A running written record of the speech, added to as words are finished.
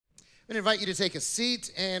I'm going to invite you to take a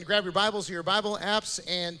seat and grab your Bibles or your Bible apps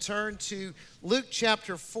and turn to Luke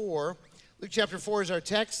chapter 4. Luke chapter 4 is our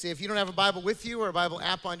text. If you don't have a Bible with you or a Bible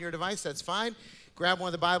app on your device, that's fine. Grab one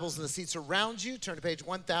of the Bibles in the seats around you, turn to page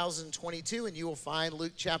 1022, and you will find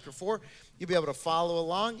Luke chapter 4. You'll be able to follow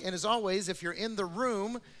along. And as always, if you're in the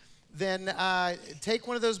room, then take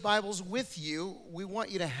one of those Bibles with you. We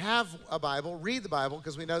want you to have a Bible, read the Bible,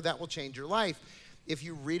 because we know that will change your life if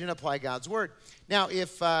you read and apply God's Word. Now,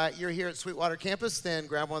 if you're here at Sweetwater campus, then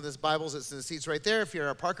grab one of those Bibles. It's in the seats right there. If you're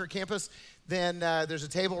at Parker campus, then there's a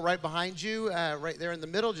table right behind you, right there in the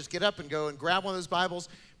middle. Just get up and go and grab one of those Bibles,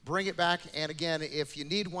 bring it back. And again, if you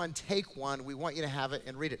need one, take one. We want you to have it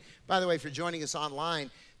and read it. By the way, if you're joining us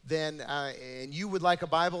online, then and you would like a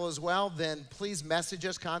Bible as well, then please message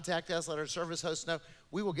us, contact us, let our service host know.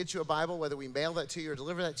 We will get you a Bible, whether we mail that to you or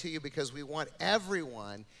deliver that to you, because we want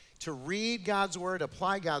everyone to read God's Word,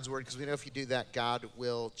 apply God's Word, because we know if you do that, God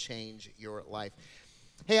will change your life.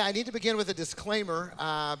 Hey, I need to begin with a disclaimer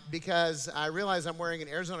because I realize I'm wearing an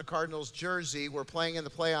Arizona Cardinals jersey. We're playing in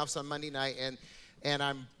the playoffs on Monday night, and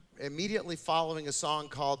I'm immediately following a song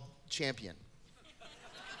called Champion.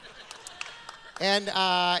 And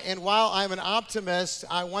while I'm an optimist,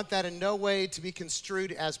 I want that in no way to be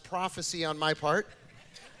construed as prophecy on my part.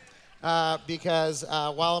 Because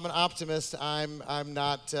while I'm an optimist, I'm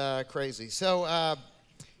not crazy. So,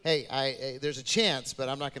 hey, there's a chance, but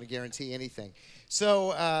I'm not going to guarantee anything.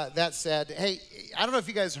 So that said, hey, I don't know if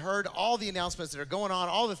you guys heard all the announcements that are going on,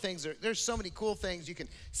 all the things. There's so many cool things you can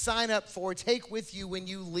sign up for, take with you when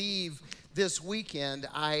you leave this weekend.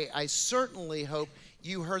 I certainly hope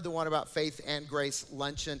you heard the one about Faith and Grace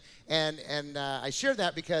Luncheon. And I share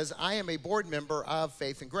that because I am a board member of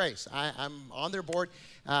Faith and Grace. I'm on their board.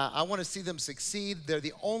 I want to see them succeed. They're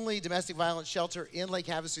the only domestic violence shelter in Lake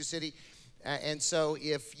Havasu City. And so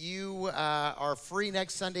if you are free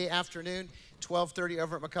next Sunday afternoon, 12:30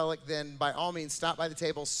 over at McCulloch, then by all means, stop by the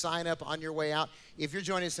table, sign up on your way out. If you're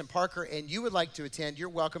joining us in Parker and you would like to attend, you're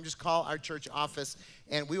welcome. Just call our church office,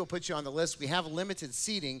 and we will put you on the list. We have limited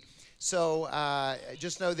seating, so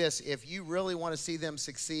just know this. If you really want to see them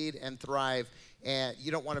succeed and thrive, and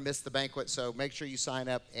you don't want to miss the banquet, so make sure you sign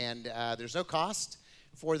up. And there's no cost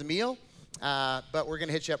for the meal, but we're going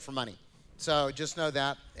to hit you up for money. So just know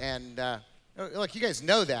that. And look, you guys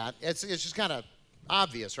know that. It's just kind of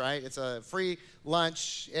obvious, right? It's a free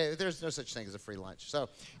lunch. There's no such thing as a free lunch. So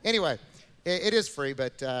anyway, it is free,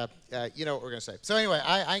 but you know what we're going to say. So anyway,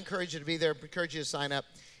 I encourage you to be there, encourage you to sign up,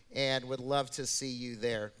 and would love to see you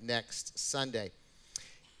there next Sunday.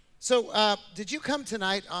 So did you come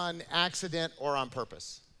tonight on accident or on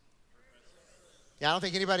purpose? Yeah, I don't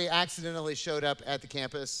think anybody accidentally showed up at the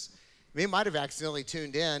campus. I mean, you might have accidentally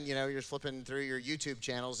tuned in. You know, you're flipping through your YouTube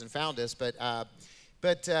channels and found us. But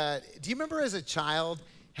do you remember as a child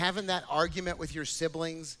having that argument with your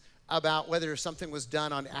siblings about whether something was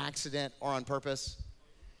done on accident or on purpose?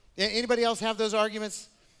 Anybody else have those arguments?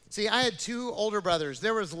 See, I had two older brothers.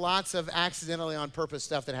 There was lots of accidentally on purpose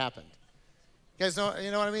stuff that happened. You guys know,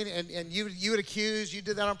 you know what I mean? And you would accuse, you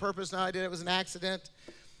did that on purpose. No, I did. It was an accident.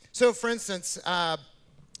 So, for instance, I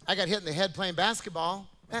got hit in the head playing basketball.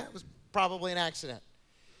 That was probably an accident.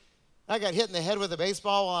 I got hit in the head with a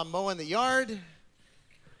baseball while I'm mowing the yard.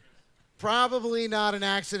 Probably not an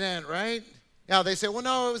accident, right? Now, they say, well,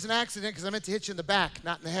 no, it was an accident because I meant to hit you in the back,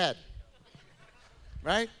 not in the head.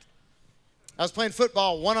 Right? I was playing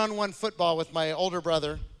football, one-on-one football with my older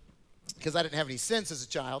brother because I didn't have any sense as a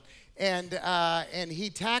child. And he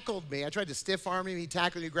tackled me. I tried to stiff arm him. He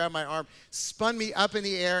tackled me, grabbed my arm, spun me up in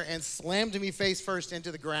the air, and slammed me face first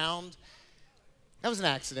into the ground. That was an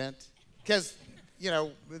accident because, you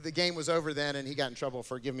know, the game was over then, and he got in trouble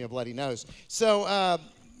for giving me a bloody nose. So,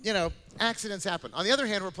 you know, accidents happen. On the other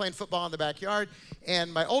hand, we're playing football in the backyard,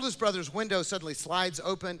 and my oldest brother's window suddenly slides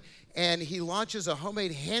open, and he launches a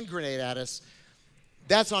homemade hand grenade at us.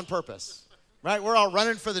 That's on purpose, right? We're all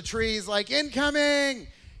running for the trees like, incoming!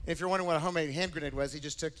 If you're wondering what a homemade hand grenade was, he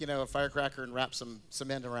just took, you know, a firecracker and wrapped some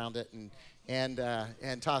cement around it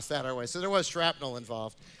and tossed that our way. So there was shrapnel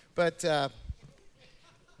involved. But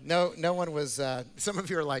no one was, some of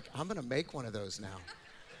you are like, I'm going to make one of those now.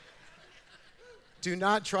 Do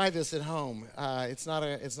not try this at home. It's not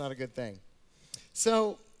a good thing.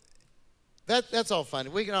 So that's all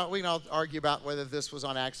fun. We can all argue about whether this was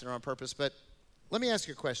on accident or on purpose, but let me ask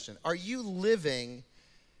you a question. Are you living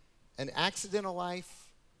an accidental life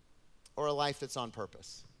or a life that's on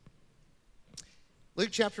purpose? Luke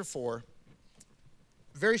chapter 4,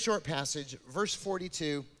 very short passage, verse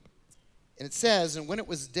 42, and it says, and when it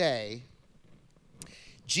was day,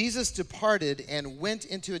 Jesus departed and went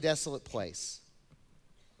into a desolate place.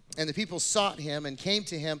 And the people sought him and came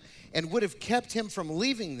to him and would have kept him from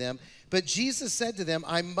leaving them. But Jesus said to them,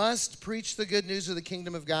 I must preach the good news of the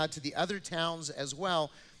kingdom of God to the other towns as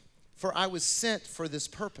well, for I was sent for this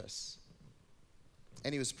purpose.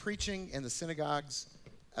 And he was preaching in the synagogues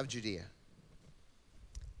of Judea.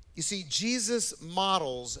 You see, Jesus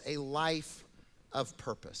models a life of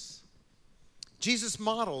purpose. Jesus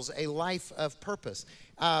models a life of purpose.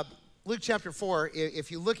 Luke chapter 4,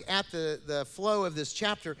 if you look at the flow of this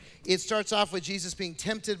chapter, it starts off with Jesus being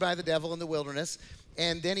tempted by the devil in the wilderness,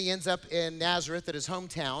 and then he ends up in Nazareth at his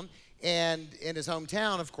hometown. And in his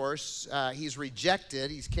hometown, of course, he's rejected.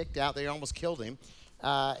 He's kicked out. They almost killed him.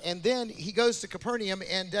 And then he goes to Capernaum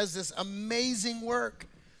and does this amazing work.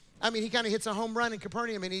 I mean, he kind of hits a home run in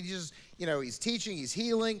Capernaum, and he just, he's teaching, he's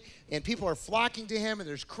healing, and people are flocking to him, and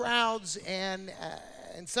there's crowds, and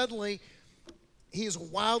suddenly he is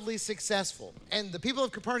wildly successful. And the people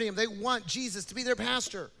of Capernaum, they want Jesus to be their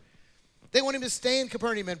pastor. They want him to stay in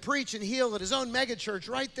Capernaum and preach and heal at his own megachurch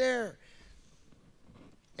right there.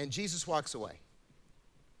 And Jesus walks away.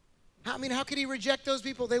 How could he reject those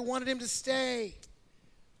people? They wanted him to stay.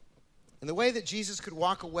 And the way that Jesus could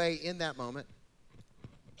walk away in that moment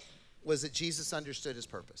was that Jesus understood his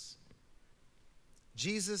purpose.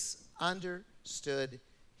 Jesus understood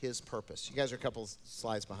his purpose. You guys are a couple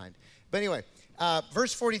slides behind. But anyway,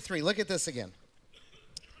 verse 43, look at this again.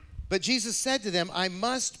 But Jesus said to them, I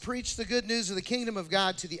must preach the good news of the kingdom of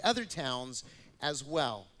God to the other towns as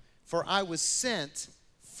well, for I was sent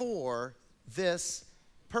for this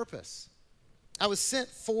purpose. I was sent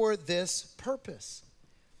for this purpose.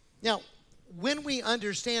 Now, when we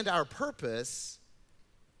understand our purpose,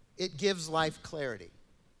 it gives life clarity.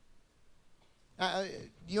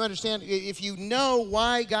 You understand? If you know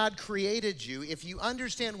why God created you, if you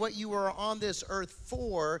understand what you are on this earth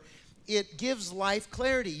for, it gives life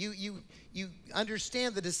clarity. You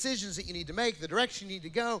understand the decisions that you need to make, the direction you need to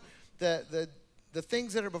go, the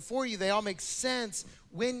things that are before you, they all make sense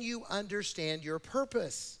when you understand your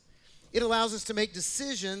purpose. It allows us to make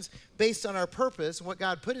decisions based on our purpose and what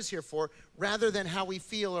God put us here for, rather than how we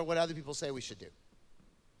feel or what other people say we should do.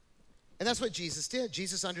 And that's what Jesus did.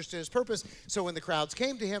 Jesus understood his purpose. So when the crowds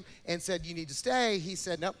came to him and said, you need to stay, he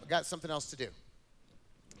said, nope, I got something else to do.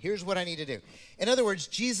 Here's what I need to do. In other words,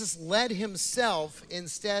 Jesus led himself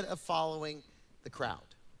instead of following the crowd.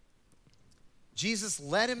 Jesus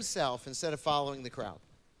led himself instead of following the crowd.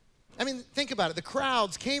 I mean, think about it. The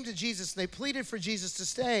crowds came to Jesus and they pleaded for Jesus to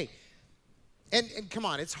stay. And come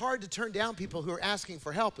on, it's hard to turn down people who are asking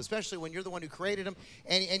for help, especially when you're the one who created them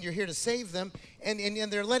and you're here to save them. And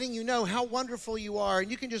they're letting you know how wonderful you are. And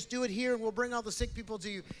you can just do it here, and we'll bring all the sick people to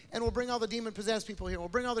you. And we'll bring all the demon-possessed people here. We'll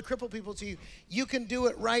bring all the crippled people to you. You can do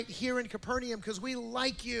it right here in Capernaum because we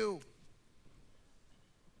like you.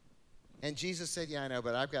 And Jesus said, yeah, I know,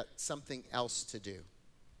 but I've got something else to do.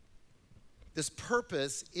 This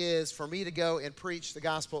purpose is for me to go and preach the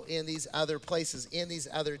gospel in these other places, in these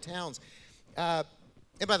other towns. And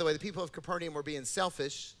by the way, the people of Capernaum were being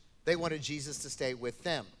selfish. They wanted Jesus to stay with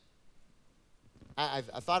them. I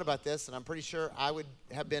thought about this, and I'm pretty sure I would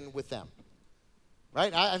have been with them.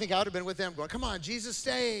 Right? I think I would have been with them going, come on, Jesus,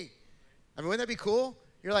 stay. I mean, wouldn't that be cool?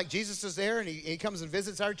 You're like, Jesus is there, and he comes and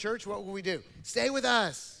visits our church. What will we do? Stay with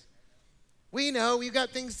us. We know you've got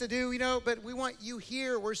things to do, but we want you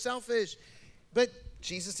here. We're selfish. But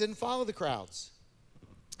Jesus didn't follow the crowds.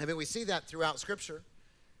 I mean, we see that throughout Scripture.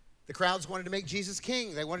 The crowds wanted to make Jesus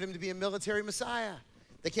king. They wanted him to be a military Messiah.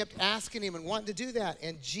 They kept asking him and wanting to do that.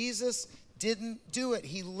 And Jesus didn't do it.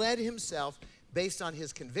 He led himself based on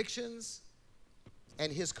his convictions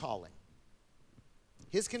and his calling.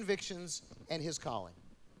 His convictions and his calling.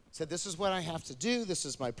 He said, this is what I have to do. This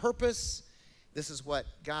is my purpose. This is what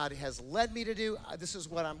God has led me to do. This is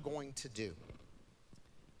what I'm going to do.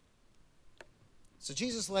 So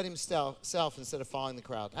Jesus led himself instead of following the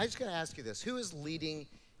crowd. I just got to ask you this. Who is leading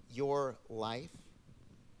your life?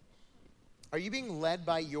 Are you being led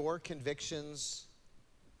by your convictions,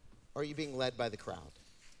 or are you being led by the crowd?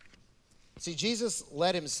 See, Jesus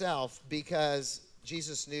led himself because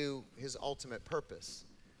Jesus knew his ultimate purpose.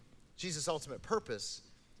 Jesus' ultimate purpose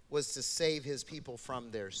was to save his people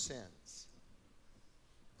from their sins.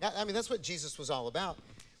 I mean, that's what Jesus was all about.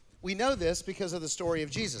 We know this because of the story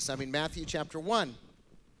of Jesus. I mean, Matthew chapter 1,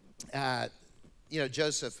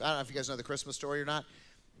 Joseph, I don't know if you guys know the Christmas story or not,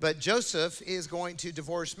 but Joseph is going to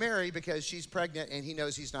divorce Mary because she's pregnant and he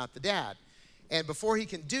knows he's not the dad. And before he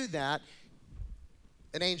can do that,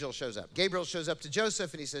 an angel shows up. Gabriel shows up to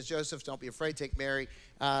Joseph and he says, Joseph, don't be afraid, take Mary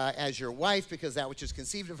as your wife, because that which is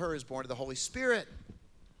conceived of her is born of the Holy Spirit.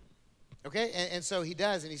 Okay, and so he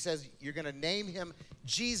does, and he says, you're going to name him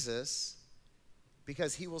Jesus,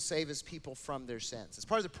 because he will save his people from their sins. It's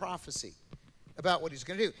part of the prophecy about what he's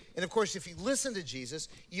going to do. And of course, if you listen to Jesus,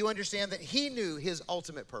 you understand that he knew his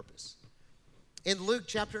ultimate purpose. In Luke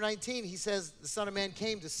chapter 19, he says, the Son of Man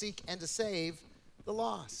came to seek and to save the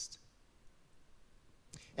lost.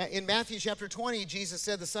 In Matthew chapter 20, Jesus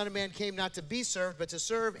said, the Son of Man came not to be served, but to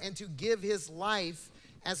serve and to give his life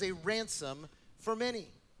as a ransom for many.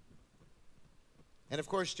 And of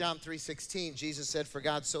course, John 3:16, Jesus said, for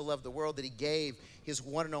God so loved the world that he gave his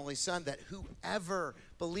one and only Son, that whoever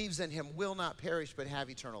believes in him will not perish but have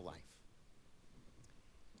eternal life.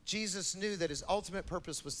 Jesus knew that his ultimate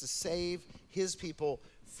purpose was to save his people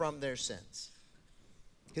from their sins.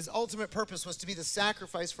 His ultimate purpose was to be the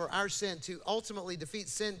sacrifice for our sin, to ultimately defeat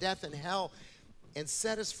sin, death, and hell, and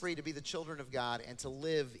set us free to be the children of God and to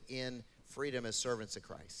live in freedom as servants of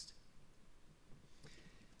Christ.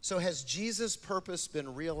 So has Jesus' purpose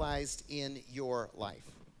been realized in your life?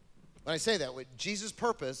 When I say that, Jesus'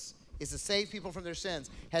 purpose is to save people from their sins.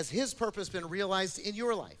 Has his purpose been realized in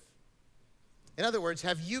your life? In other words,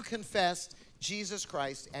 have you confessed Jesus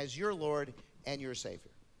Christ as your Lord and your Savior?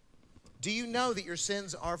 Do you know that your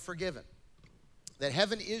sins are forgiven? That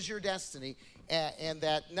heaven is your destiny and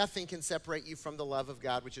that nothing can separate you from the love of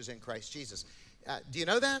God which is in Christ Jesus? Do you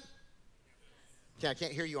know that? Yeah, I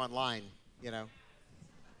can't hear you online,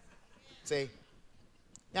 See?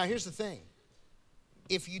 Now, here's the thing.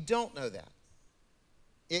 If you don't know that,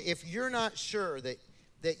 if you're not sure that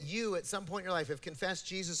you at some point in your life have confessed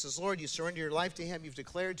Jesus as Lord, you surrender your life to him, you've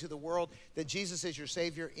declared to the world that Jesus is your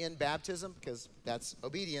Savior in baptism, because that's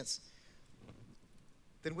obedience,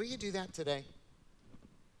 then will you do that today?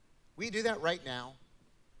 Will you do that right now?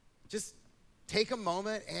 Just take a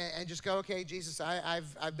moment and just go, okay, Jesus,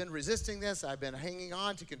 I've been resisting this. I've been hanging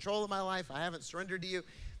on to control of my life. I haven't surrendered to you.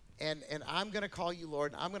 And I'm going to call you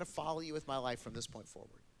Lord. I'm going to follow you with my life from this point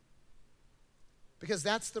forward. Because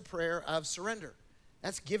that's the prayer of surrender.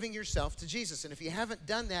 That's giving yourself to Jesus. And if you haven't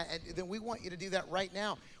done that, then we want you to do that right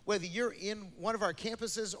now. Whether you're in one of our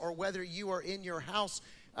campuses or whether you are in your house,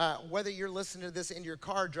 whether you're listening to this in your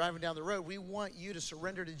car driving down the road, we want you to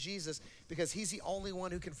surrender to Jesus because he's the only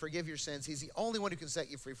one who can forgive your sins. He's the only one who can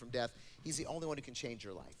set you free from death. He's the only one who can change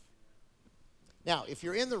your life. Now, if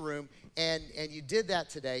you're in the room and you did that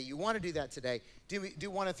today, you want to do that today, do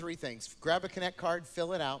one of three things. Grab a Connect card,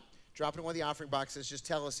 fill it out, drop it in one of the offering boxes. Just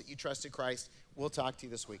tell us that you trusted Christ. We'll talk to you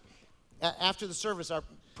this week. After the service, our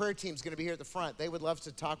prayer team is going to be here at the front. They would love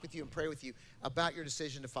to talk with you and pray with you about your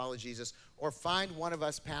decision to follow Jesus. Or find one of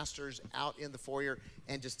us pastors out in the foyer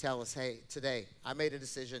and just tell us, hey, today I made a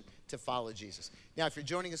decision to follow Jesus. Now, if you're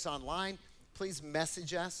joining us online, please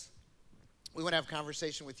message us. We want to have a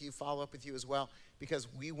conversation with you, follow up with you as well, because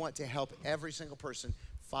we want to help every single person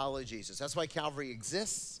follow Jesus. That's why Calvary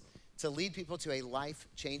exists, to lead people to a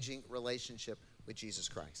life-changing relationship with Jesus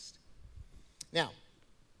Christ. Now,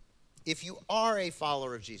 if you are a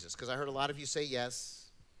follower of Jesus, because I heard a lot of you say yes,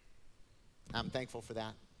 I'm thankful for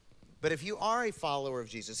that. But if you are a follower of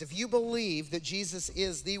Jesus, if you believe that Jesus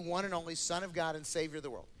is the one and only Son of God and Savior of the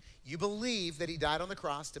world, you believe that he died on the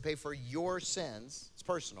cross to pay for your sins, it's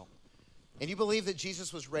personal, and you believe that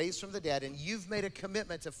Jesus was raised from the dead, and you've made a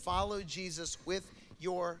commitment to follow Jesus with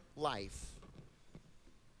your life,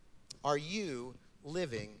 are you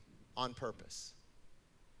living on purpose?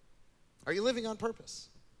 Are you living on purpose?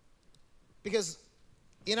 Because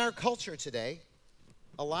in our culture today,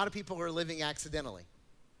 a lot of people are living accidentally.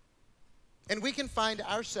 And we can find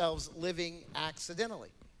ourselves living accidentally.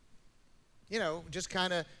 Just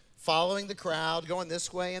kind of following the crowd, going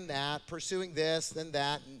this way and that, pursuing this, then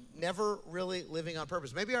that, never really living on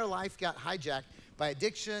purpose. Maybe our life got hijacked by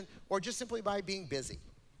addiction or just simply by being busy.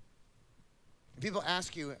 And people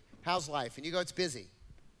ask you, how's life? And you go, it's busy.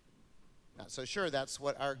 Not so sure that's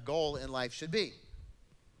what our goal in life should be.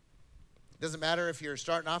 It doesn't matter if you're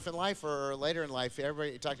starting off in life or later in life.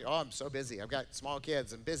 Everybody talking, oh, I'm so busy. I've got small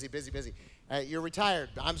kids. I'm busy. You're retired.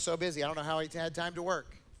 I'm so busy. I don't know how I had time to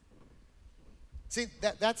work. See,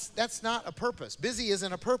 that's not a purpose. Busy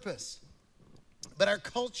isn't a purpose. But our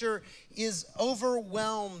culture is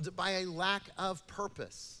overwhelmed by a lack of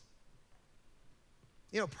purpose.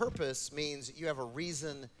 Purpose means you have a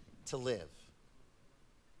reason to live.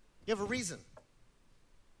 You have a reason.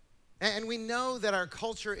 And we know that our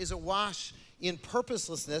culture is awash in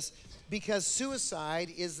purposelessness because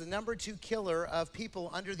suicide is the number 2 killer of people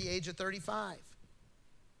under the age of 35.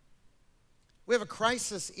 We have a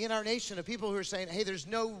crisis in our nation of people who are saying, hey, there's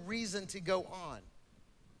no reason to go on.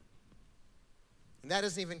 And that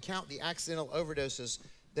doesn't even count the accidental overdoses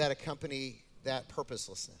that accompany that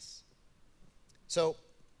purposelessness. So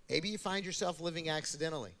maybe you find yourself living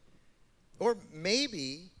accidentally. Or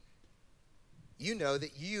maybe you know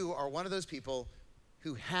that you are one of those people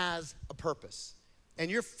who has a purpose. And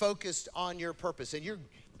you're focused on your purpose. And you're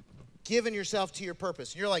giving yourself to your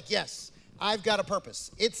purpose. And you're like, yes, I've got a purpose.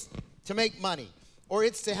 It's to make money. Or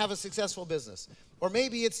it's to have a successful business. Or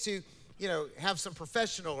maybe it's to, have some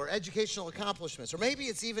professional or educational accomplishments. Or maybe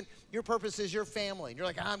it's even your purpose is your family. And you're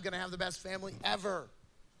like, I'm going to have the best family ever.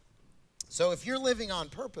 So if you're living on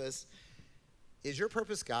purpose, is your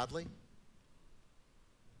purpose godly?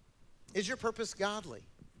 Is your purpose godly?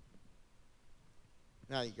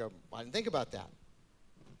 Now you go, I didn't think about that.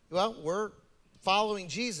 Well, we're following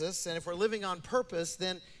Jesus, and if we're living on purpose,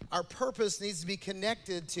 then our purpose needs to be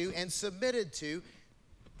connected to and submitted to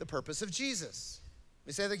the purpose of Jesus. Let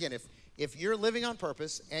me say that again. If you're living on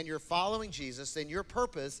purpose and you're following Jesus, then your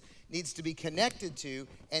purpose needs to be connected to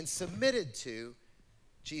and submitted to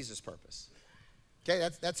Jesus' purpose. Okay,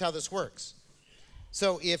 that's how this works.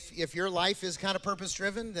 So if your life is kind of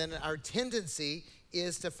purpose-driven, then our tendency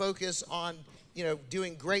is to focus on,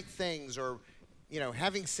 doing great things or,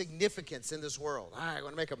 having significance in this world. I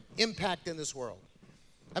want to make an impact in this world.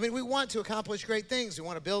 I mean, we want to accomplish great things. We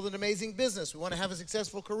want to build an amazing business. We want to have a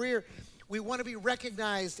successful career. We want to be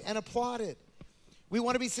recognized and applauded. We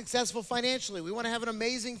want to be successful financially. We want to have an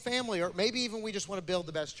amazing family, or maybe even we just want to build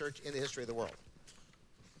the best church in the history of the world.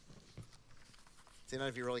 See, none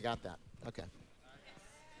of you really got that. Okay.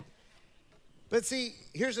 But see,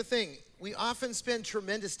 here's the thing. We often spend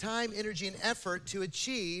tremendous time, energy, and effort to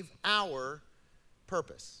achieve our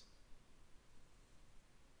purpose.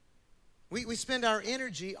 We spend our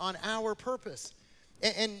energy on our purpose.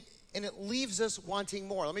 And it leaves us wanting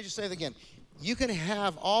more. Let me just say it again. You can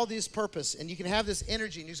have all this purpose, and you can have this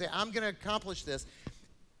energy, and you say, I'm going to accomplish this.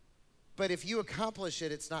 But if you accomplish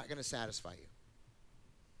it, it's not going to satisfy you.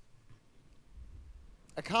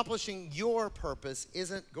 Accomplishing your purpose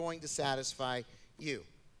isn't going to satisfy you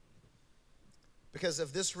because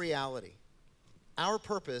of this reality. Our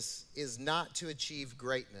purpose is not to achieve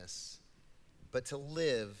greatness, but to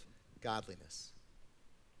live godliness.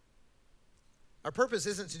 Our purpose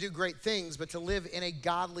isn't to do great things, but to live in a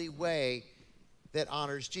godly way that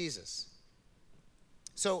honors Jesus.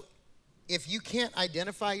 So if you can't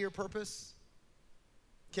identify your purpose,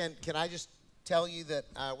 can I just tell you that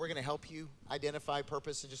we're going to help you identify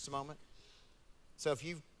purpose in just a moment? So if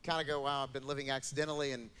you kind of go, wow, I've been living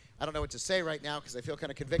accidentally and I don't know what to say right now because I feel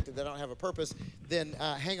kind of convicted that I don't have a purpose, then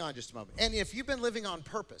hang on just a moment. And if you've been living on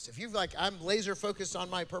purpose, if you've I'm laser focused on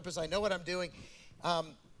my purpose, I know what I'm doing,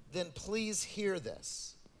 then please hear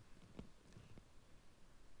this.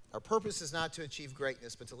 Our purpose is not to achieve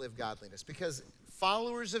greatness, but to live godliness, because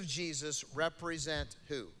followers of Jesus represent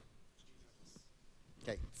who?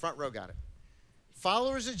 Okay, front row got it.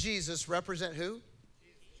 Followers of Jesus represent who?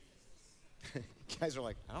 You guys are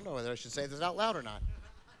like, I don't know whether I should say this out loud or not.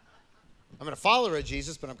 I'm a follower of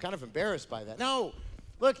Jesus, but I'm kind of embarrassed by that. No,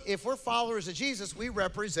 look, if we're followers of Jesus, we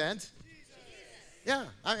represent Jesus. Yeah,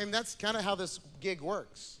 I mean, that's kind of how this gig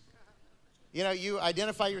works. You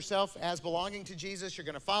identify yourself as belonging to Jesus. You're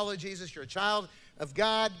going to follow Jesus. You're a child of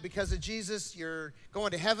God because of Jesus. You're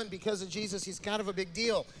going to heaven because of Jesus. He's kind of a big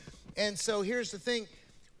deal. And so here's the thing.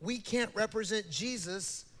 We can't represent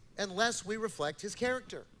Jesus unless we reflect his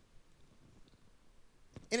character.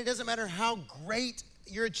 And it doesn't matter how great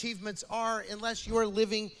your achievements are unless you are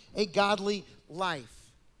living a godly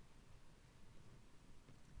life.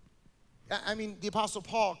 I mean, the Apostle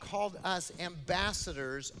Paul called us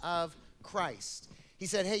ambassadors of Christ. He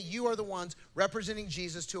said, hey, you are the ones representing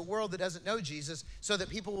Jesus to a world that doesn't know Jesus, so that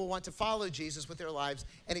people will want to follow Jesus with their lives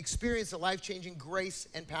and experience the life-changing grace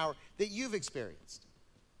and power that you've experienced.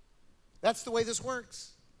 That's the way this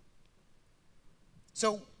works.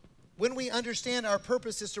 So when we understand our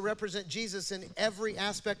purpose is to represent Jesus in every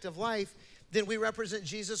aspect of life, then we represent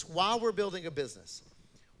Jesus while we're building a business,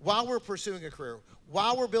 while we're pursuing a career,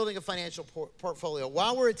 while we're building a financial portfolio,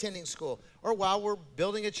 while we're attending school, or while we're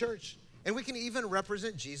building a church. And we can even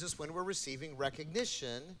represent Jesus when we're receiving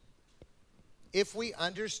recognition if we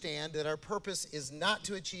understand that our purpose is not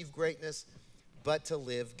to achieve greatness, but to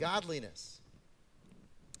live godliness.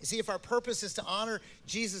 You see, if our purpose is to honor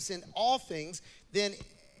Jesus in all things, then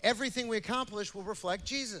everything we accomplish will reflect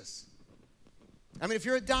Jesus. I mean, if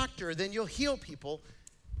you're a doctor, then you'll heal people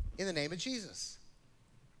in the name of Jesus.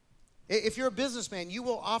 If you're a businessman, you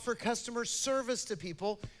will offer customer service to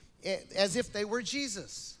people as if they were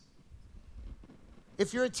Jesus.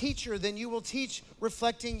 If you're a teacher, then you will teach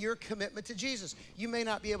reflecting your commitment to Jesus. You may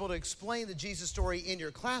not be able to explain the Jesus story in your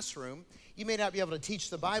classroom. You may not be able to teach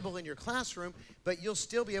the Bible in your classroom, but you'll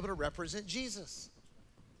still be able to represent Jesus.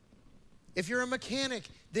 If you're a mechanic,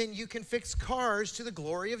 then you can fix cars to the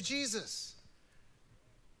glory of Jesus.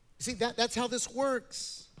 See, that's how this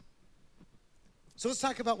works. So let's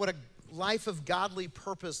talk about what a life of godly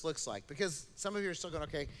purpose looks like. Because some of you are still going,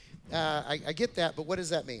 okay, I get that, but what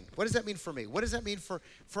does that mean? What does that mean for me? What does that mean for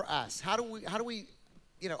us? How do we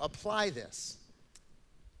apply this?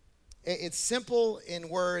 It's simple in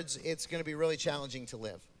words. It's going to be really challenging to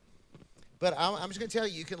live. But I'm just going to tell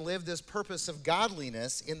you, you can live this purpose of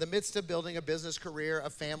godliness in the midst of building a business career, a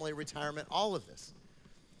family, retirement, all of this.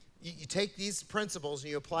 You take these principles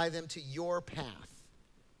and you apply them to your path,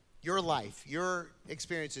 your life, your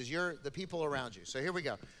experiences, the people around you. So here we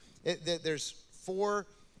go. There's 4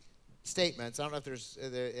 statements. I don't know if there's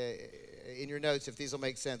in your notes if these will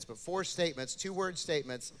make sense, but 4 statements, 2-word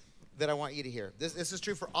statements that I want you to hear. This is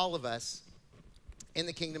true for all of us in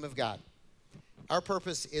the kingdom of God. Our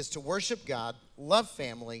purpose is to worship God, love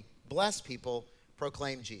family, bless people,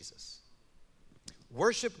 proclaim Jesus.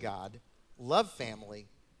 Worship God, love family,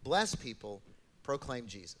 bless people, proclaim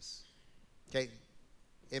Jesus. Okay?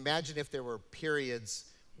 Imagine if there were periods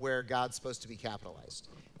where God's supposed to be capitalized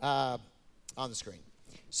on the screen.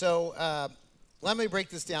 So let me break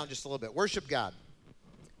this down just a little bit. Worship God.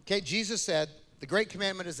 Okay, Jesus said, the great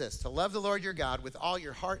commandment is this, to love the Lord your God with all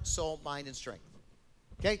your heart, soul, mind, and strength.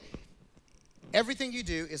 Okay? Everything you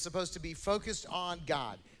do is supposed to be focused on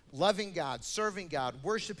God, loving God, serving God,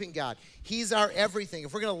 worshiping God. He's our everything.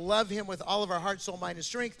 If we're going to love him with all of our heart, soul, mind, and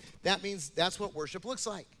strength, that means that's what worship looks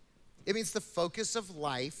like. It means the focus of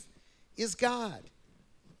life is God.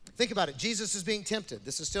 Think about it. Jesus is being tempted.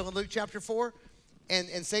 This is still in Luke chapter 4.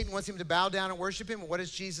 And Satan wants him to bow down and worship him. And what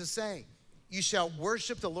does Jesus say? You shall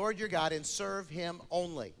worship the Lord your God and serve him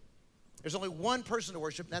only. There's only one person to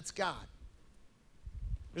worship, and that's God.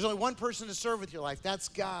 There's only one person to serve with your life. That's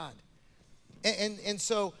God. And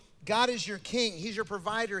so God is your king. He's your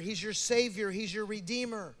provider. He's your savior. He's your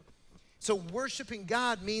redeemer. So worshiping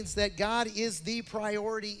God means that God is the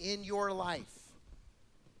priority in your life.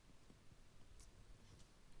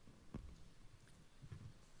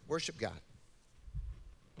 Worship God.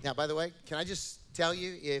 Now, by the way, can I just tell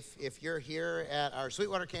you, if you're here at our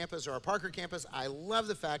Sweetwater campus or our Parker campus, I love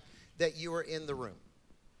the fact that you are in the room.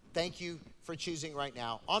 Thank you for choosing right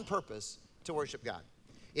now on purpose to worship God.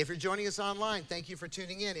 If you're joining us online, thank you for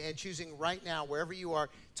tuning in and choosing right now, wherever you are,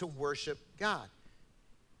 to worship God.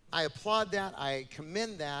 I applaud that. I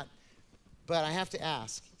commend that. But I have to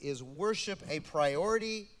ask, is worship a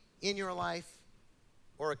priority in your life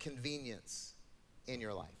or a convenience in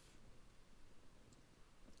your life?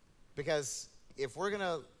 Because if we're going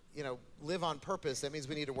to, live on purpose, that means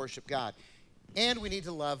we need to worship God. And we need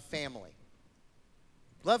to love family.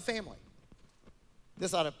 Love family.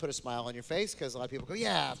 This ought to put a smile on your face because a lot of people go,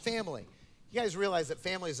 yeah, family. You guys realize that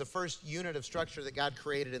family is the first unit of structure that God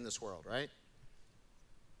created in this world, right?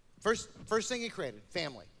 First thing he created,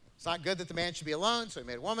 family. It's not good that the man should be alone, so he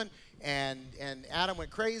made a woman. And Adam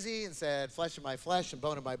went crazy and said, flesh of my flesh and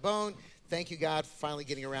bone of my bone. Thank you, God, for finally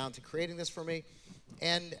getting around to creating this for me.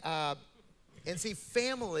 And see,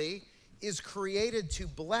 family is created to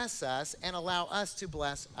bless us and allow us to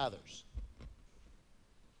bless others.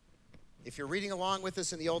 If you're reading along with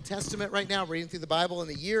us in the Old Testament right now, reading through the Bible in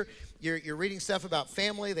the year, you're reading stuff about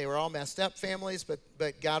family. They were all messed up families, but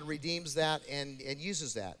God redeems that and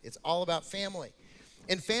uses that. It's all about family.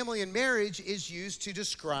 And family and marriage is used to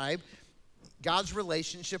describe God's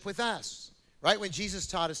relationship with us. Right? When Jesus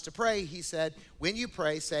taught us to pray, he said, when you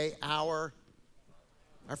pray, say, Our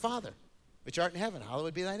Father, which art in heaven,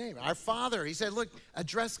 hallowed be thy name. Our Father. He said, look,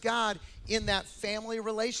 address God in that family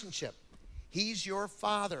relationship. He's your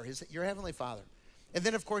Father, your Heavenly Father. And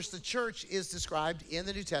then, of course, the church is described in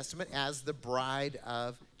the New Testament as the bride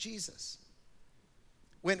of Jesus.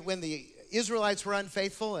 When the Israelites were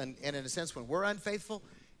unfaithful, and in a sense when we're unfaithful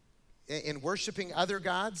in worshiping other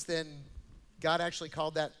gods, then God actually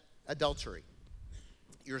called that adultery.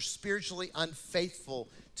 You're spiritually unfaithful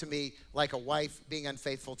to me, like a wife being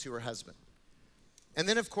unfaithful to her husband. And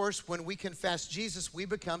then, of course, when we confess Jesus, we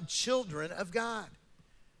become children of God.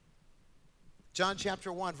 John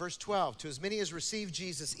chapter 1, verse 12, to as many as received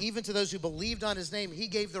Jesus, even to those who believed on his name, he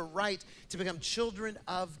gave the right to become children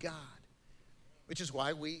of God. Which is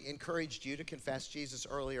why we encouraged you to confess Jesus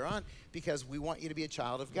earlier on, because we want you to be a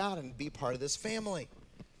child of God and be part of this family.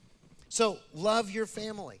 So love your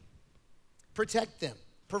family. Protect them.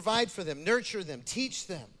 Provide for them. Nurture them. Teach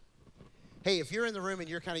them. Hey, if you're in the room and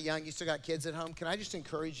you're kind of young, you still got kids at home, can I just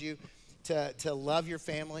encourage you to love your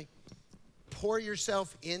family? Pour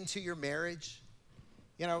yourself into your marriage.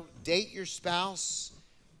 Date your spouse.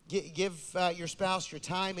 Give your spouse your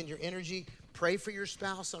time and your energy. Pray for your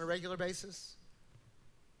spouse on a regular basis.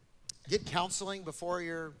 Get counseling before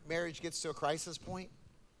your marriage gets to a crisis point,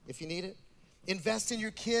 if you need it. Invest in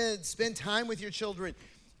your kids. Spend time with your children.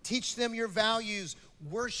 Teach them your values.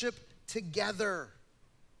 Worship together.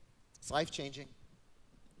 It's life-changing.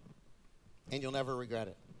 And you'll never regret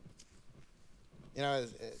it. You know,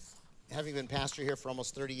 having been pastor here for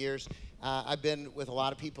almost 30 years, I've been with a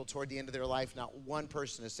lot of people toward the end of their life. Not one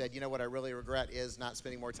person has said, you know what I really regret is not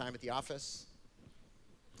spending more time at the office.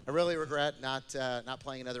 I really regret not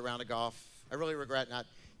playing another round of golf. I really regret not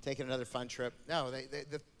taking another fun trip. No,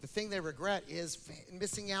 the thing they regret is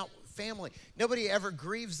missing out family. Nobody ever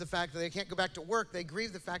grieves the fact that they can't go back to work. They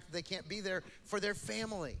grieve the fact that they can't be there for their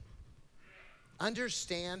family.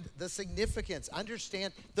 Understand the significance.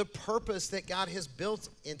 Understand the purpose that God has built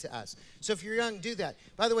into us. So if you're young, do that.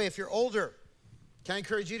 By the way, if you're older, can I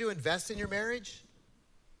encourage you to invest in your marriage?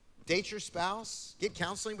 Date your spouse. Get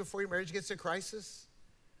counseling before your marriage gets to crisis.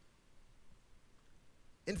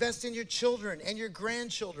 Invest in your children and your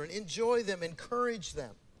grandchildren. Enjoy them. Encourage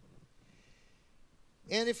them.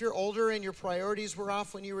 And if you're older and your priorities were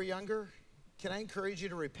off when you were younger, can I encourage you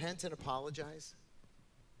to repent and apologize?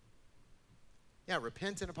 Yeah,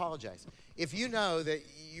 repent and apologize. If you know that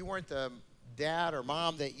you weren't the dad or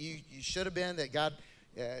mom that you should have been, that God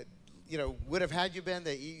would have had you been,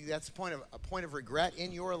 that's a point of regret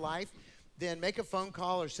in your life, then make a phone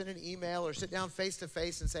call or send an email or sit down face to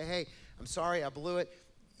face and say, hey, I'm sorry, I blew it.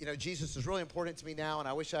 You know, Jesus is really important to me now, and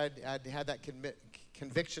I wish I'd had that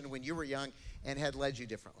conviction when you were young and had led you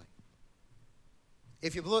differently.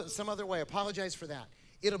 If you blew it in some other way, apologize for that.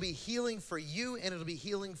 It'll be healing for you, and it'll be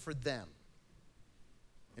healing for them.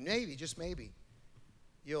 And maybe, just maybe,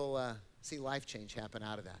 you'll see life change happen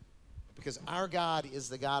out of that. Because our God is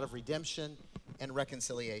the God of redemption and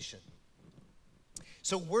reconciliation.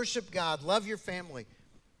 So worship God, love your family,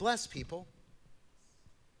 bless people.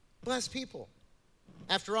 Bless people.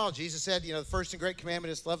 After all, Jesus said, the first and great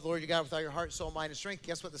commandment is love the Lord your God with all your heart, soul, mind, and strength.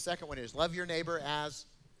 Guess what the second one is? Love your neighbor as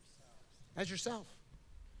yourself.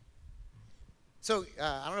 So,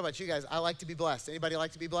 I don't know about you guys. I like to be blessed. Anybody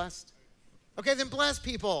like to be blessed? Okay, then bless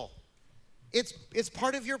people. It's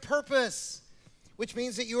part of your purpose, which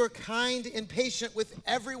means that you are kind and patient with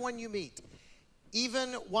everyone you meet, even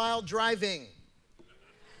while driving.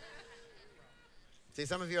 See,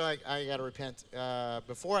 some of you are like, I got to repent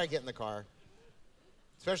before I get in the car,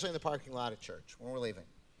 especially in the parking lot at church when we're leaving.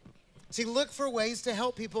 See, look for ways to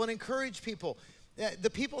help people and encourage people. The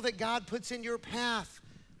people that God puts in your path,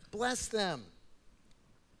 bless them.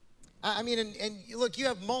 I mean, and look, you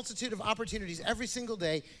have multitude of opportunities every single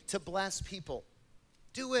day to bless people.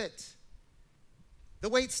 Do it. The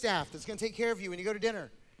wait staff that's going to take care of you when you go to dinner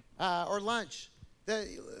or lunch. Go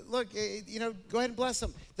ahead and bless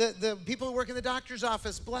them. The people who work in the doctor's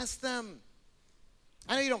office, bless them.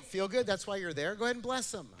 I know you don't feel good. That's why you're there. Go ahead and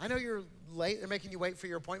bless them. I know you're late. They're making you wait for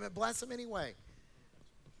your appointment. Bless them anyway.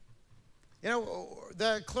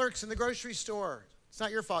 The clerks in the grocery store. It's not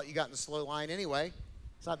your fault you got in the slow line anyway.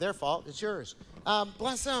 It's not their fault. It's yours.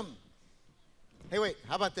 Bless them. Hey, wait.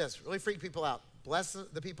 How about this? Really freak people out. Bless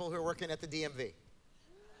the people who are working at the DMV.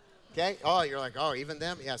 Okay? Oh, you're like, oh, even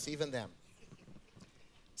them? Yes, even them.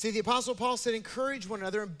 See, the Apostle Paul said, encourage one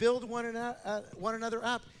another and build one another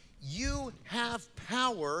up. You have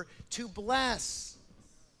power to bless.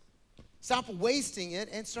 Stop wasting it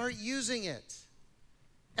and start using it.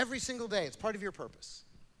 Every single day. It's part of your purpose.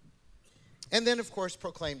 And then, of course,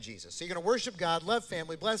 proclaim Jesus. So you're going to worship God, love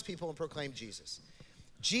family, bless people, and proclaim Jesus.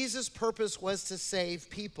 Jesus' purpose was to save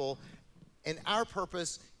people, and our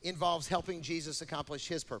purpose involves helping Jesus accomplish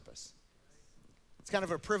his purpose. It's kind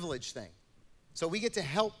of a privilege thing. So we get to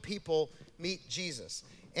help people meet Jesus.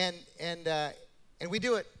 And we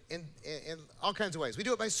do it in all kinds of ways. We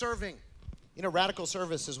do it by serving. Radical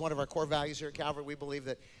service is one of our core values here at Calvary. We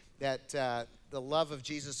believe that the love of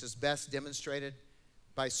Jesus is best demonstrated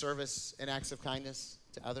by service and acts of kindness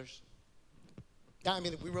to others. Yeah, I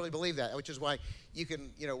mean, we really believe that, which is why you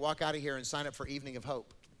can, walk out of here and sign up for Evening of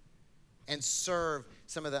Hope and serve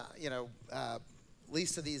some of the,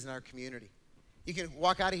 least of these in our community. You can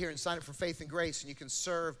walk out of here and sign up for Faith and Grace, and you can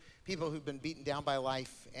serve people who've been beaten down by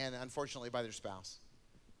life and, unfortunately, by their spouse.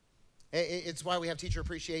 It's why we have teacher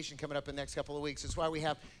appreciation coming up in the next couple of weeks. It's why we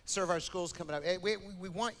have Serve Our Schools coming up. We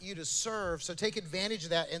want you to serve, so take advantage of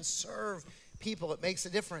that and serve people. It makes a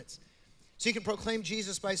difference. So you can proclaim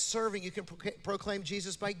Jesus by serving. You can proclaim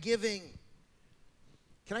Jesus by giving.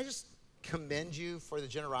 Can I just commend you for the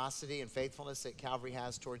generosity and faithfulness that Calvary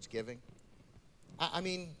has towards giving? I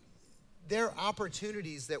mean, there are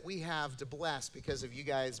opportunities that we have to bless because of you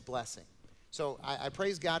guys blessing. So I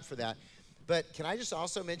praise God for that. But can I just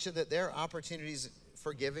also mention that there are opportunities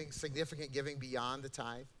for giving, significant giving beyond the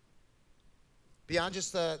tithe? Beyond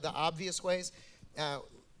just the obvious ways.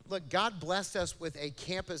 Look, God blessed us with a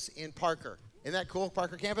campus in Parker. Isn't that cool,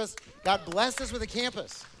 Parker campus? God blessed us with a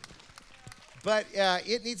campus. But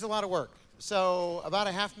it needs a lot of work. So about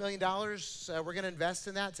 $500,000 we're going to invest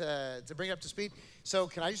in that to bring it up to speed. So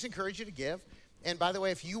can I just encourage you to give? And by the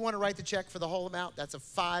way, if you want to write the check for the whole amount, that's a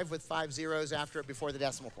 5 with 5 zeros after it before the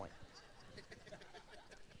decimal point.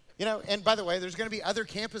 You know, and by the way, there's going to be other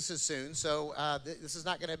campuses soon, so this is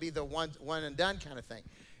not going to be the one and done kind of thing.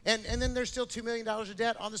 And then there's still $2 million of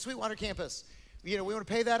debt on the Sweetwater campus. You know, we want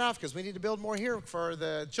to pay that off because we need to build more here for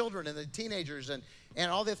the children and the teenagers and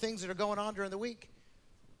all the things that are going on during the week.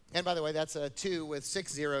 And by the way, that's a 2 with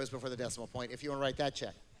 6 zeros before the decimal point if you want to write that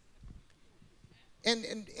check. And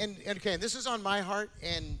okay, and this is on my heart,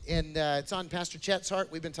 and it's on Pastor Chet's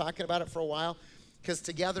heart. We've been talking about it for a while because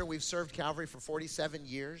together we've served Calvary for 47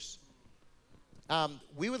 years.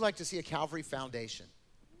 We would like to see a Calvary Foundation,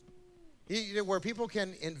 where people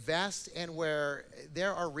can invest and where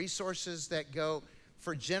there are resources that go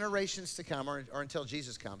for generations to come or until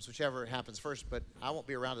Jesus comes, whichever happens first, but I won't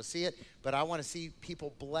be around to see it, but I want to see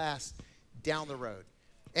people blessed down the road.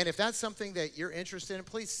 And if that's something that you're interested in,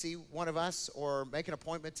 please see one of us or make an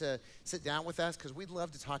appointment to sit down with us because we'd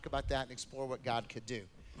love to talk about that and explore what God could do.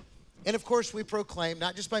 And of course, we proclaim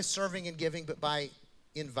not just by serving and giving, but by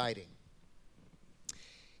inviting.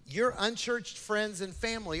 Your unchurched friends and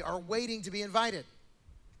family are waiting to be invited.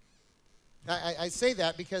 I say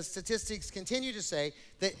that because statistics continue to say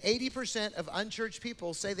that 80% of unchurched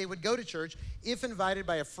people say they would go to church if invited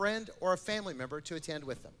by a friend or a family member to attend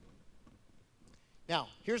with them. Now,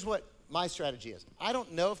 here's what my strategy is. I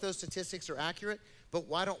don't know if those statistics are accurate, but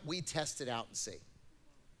why don't we test it out and see?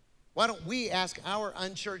 Why don't we ask our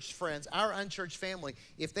unchurched friends, our unchurched family,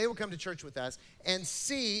 if they will come to church with us and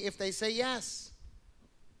see if they say yes?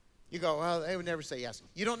 You go, well, they would never say yes.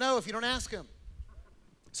 You don't know if you don't ask them.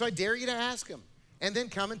 So I dare you to ask them and then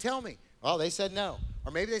come and tell me. Well, they said no.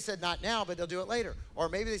 Or maybe they said not now, but they'll do it later. Or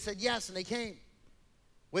maybe they said yes and they came.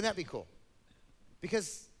 Wouldn't that be cool?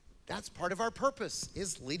 Because that's part of our purpose,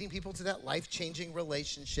 is leading people to that life-changing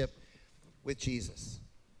relationship with Jesus.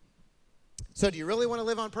 So do you really want to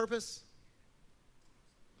live on purpose?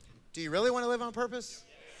 Do you really want to live on purpose?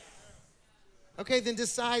 Okay, then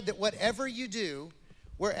decide that whatever you do,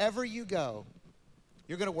 wherever you go,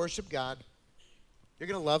 you're going to worship God, you're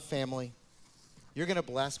going to love family, you're going to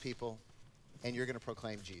bless people, and you're going to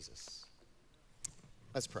proclaim Jesus.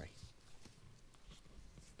 Let's pray.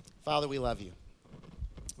 Father, we love you.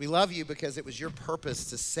 We love you because it was your purpose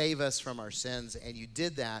to save us from our sins, and you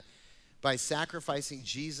did that by sacrificing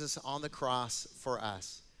Jesus on the cross for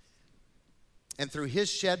us. And through his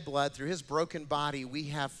shed blood, through his broken body, we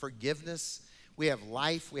have forgiveness, we have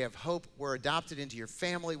life, we have hope, we're adopted into your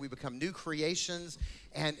family, we become new creations,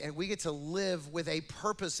 and we get to live with a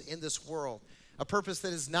purpose in this world, a purpose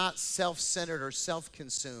that is not self-centered or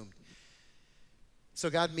self-consumed. So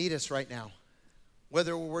God, meet us right now,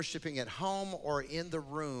 whether we're worshiping at home or in the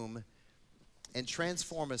room, and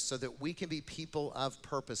transform us so that we can be people of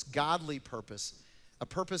purpose, godly purpose, a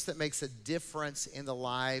purpose that makes a difference in the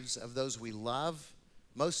lives of those we love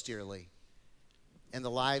most dearly and the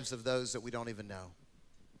lives of those that we don't even know.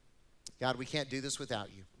 God, we can't do this without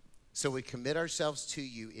you. So we commit ourselves to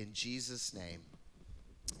you in Jesus' name.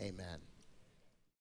 Amen.